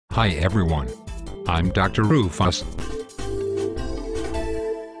Hi everyone. I'm Dr. Rufus.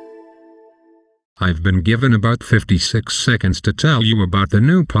 I've been given about 56 seconds to tell you about the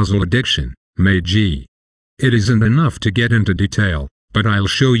new puzzle addiction, MEJJI. It isn't enough to get into detail, but I'll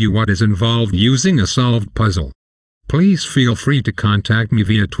show you what is involved using a solved puzzle. Please feel free to contact me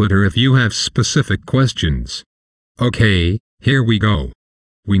via Twitter if you have specific questions. Okay, here we go.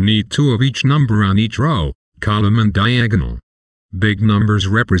 We need 2 of each number on each row, column and diagonal. Big numbers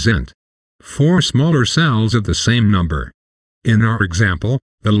represent 4 smaller cells of the same number. In our example,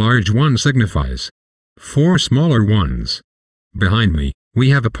 the large one signifies 4 smaller ones. Behind me, we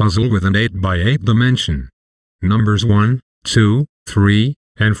have a puzzle with an 8 by 8 dimension. Numbers 1, 2, 3,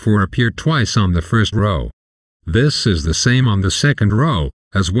 and 4 appear twice on the first row. This is the same on the second row,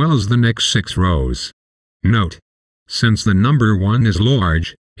 as well as the next 6 rows. Note: since the number 1 is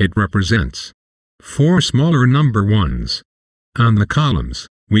large, it represents 4 smaller number 1s. On the columns,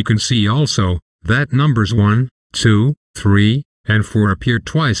 we can see also that numbers 1, 2, 3, and 4 appear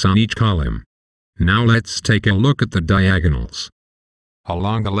twice on each column. Now let's take a look at the diagonals.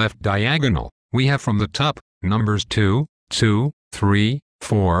 Along the left diagonal, we have from the top, numbers 2, 2, 3,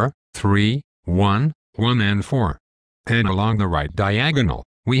 4, 3, 1, 1 and 4. And along the right diagonal,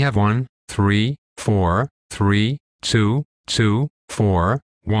 we have 1, 3, 4, 3, 2, 2, 4,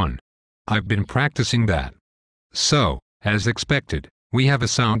 1. I've been practicing that. So, as expected, we have a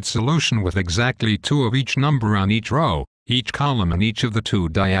sound solution with exactly 2 of each number on each row, each column and each of the 2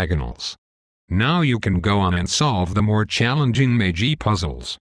 diagonals. Now you can go on and solve the more challenging MEJJI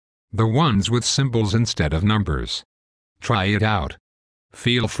puzzles. The ones with symbols instead of numbers. Try it out.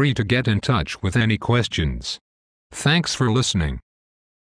 Feel free to get in touch with any questions. Thanks for listening.